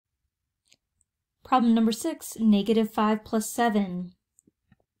Problem number 6, -5 plus 7.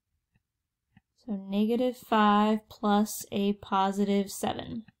 So -5 plus a positive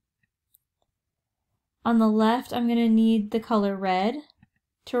 7. On the left, I'm going to need the color red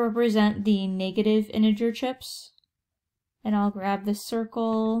to represent the negative integer chips. And I'll grab the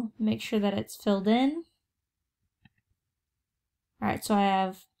circle, make sure that it's filled in. Alright, so I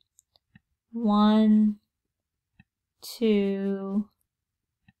have 1, 2,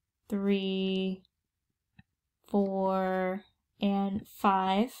 3, 4, and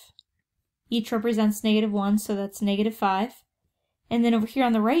 5. Each represents -1, so that's -5. And then over here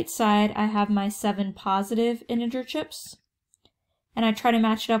on the right side, I have my 7 positive integer chips. And I try to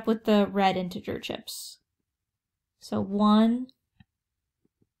match it up with the red integer chips. So 1,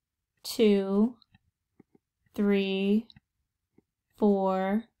 2, 3,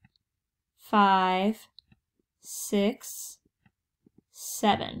 4, 5, 6,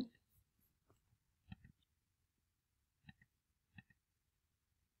 7.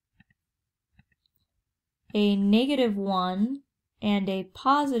 A -1 and a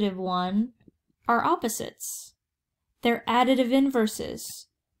positive 1 are opposites. They're additive inverses,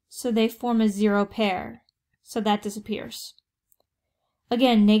 so they form a 0 pair, so that disappears.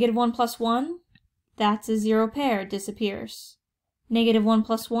 Again, -1 plus 1, that's a 0 pair, disappears. -1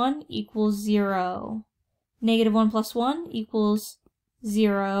 plus 1 equals 0. -1 plus 1 equals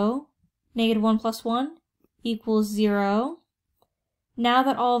 0. -1 plus 1 equals 0. Now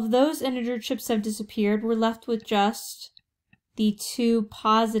that all of those integer chips have disappeared, we're left with just the 2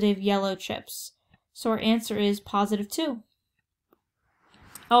 positive yellow chips. So our answer is positive 2.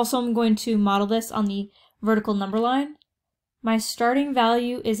 Also, I'm going to model this on the vertical number line. My starting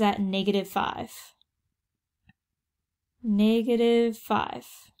value is at -5. -5.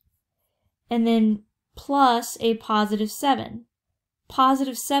 And then plus a positive 7.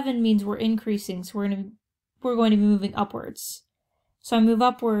 Positive 7 means we're increasing, so we're going to be moving upwards. So I move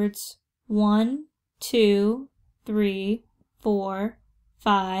upwards 1, 2, 3, 4,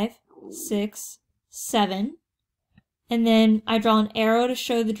 5, 6, 7. And then I draw an arrow to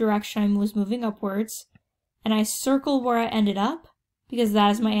show the direction I was moving upwards. And I circle where I ended up because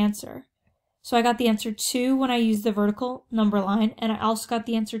that is my answer. So I got the answer 2 when I used the vertical number line, and I also got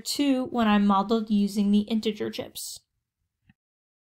the answer 2 when I modeled using the integer chips.